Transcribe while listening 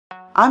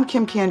I'm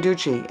Kim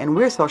Canducci, and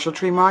we're Social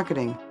Tree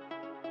Marketing.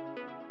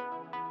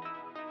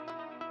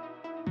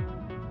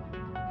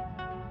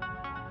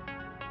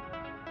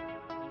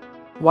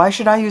 Why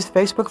should I use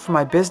Facebook for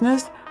my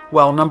business?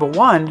 Well, number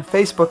one,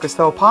 Facebook is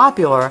so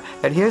popular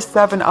that here's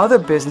 7 other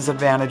business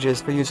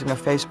advantages for using a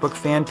Facebook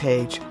fan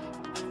page.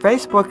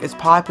 Facebook is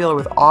popular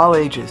with all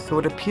ages, so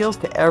it appeals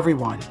to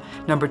everyone.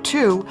 Number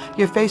 2,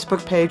 your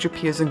Facebook page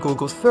appears in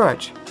Google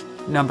search.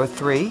 Number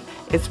 3,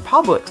 it's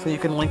public, so you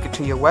can link it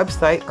to your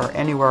website or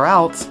anywhere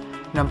else.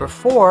 Number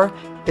 4,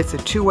 it's a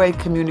two-way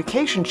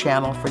communication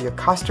channel for your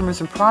customers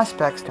and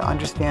prospects to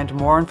understand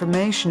more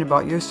information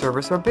about your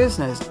service or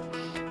business.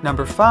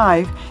 Number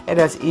 5, it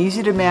has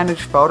easy to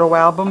manage photo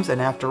albums,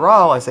 and after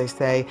all, as they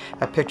say,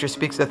 a picture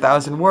speaks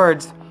 1,000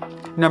 words.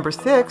 Number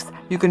 6,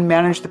 you can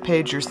manage the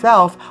page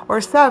yourself, or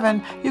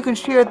 7, you can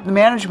share the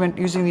management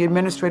using the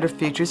administrative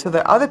features so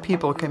that other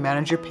people can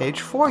manage your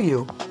page for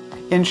you.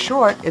 In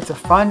short, it's a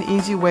fun,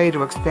 easy way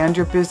to expand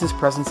your business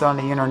presence on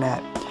the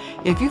internet.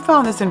 If you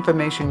found this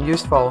information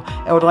useful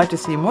and would like to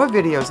see more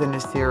videos in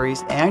this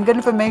series and get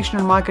information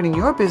on marketing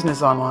your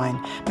business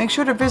online, make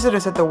sure to visit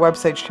us at the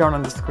website shown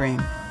on the screen.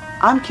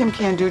 I'm Kim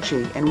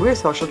Canducci, and we're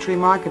Social Tree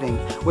Marketing,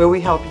 where we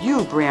help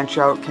you branch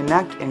out,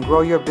 connect, and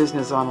grow your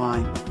business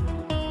online.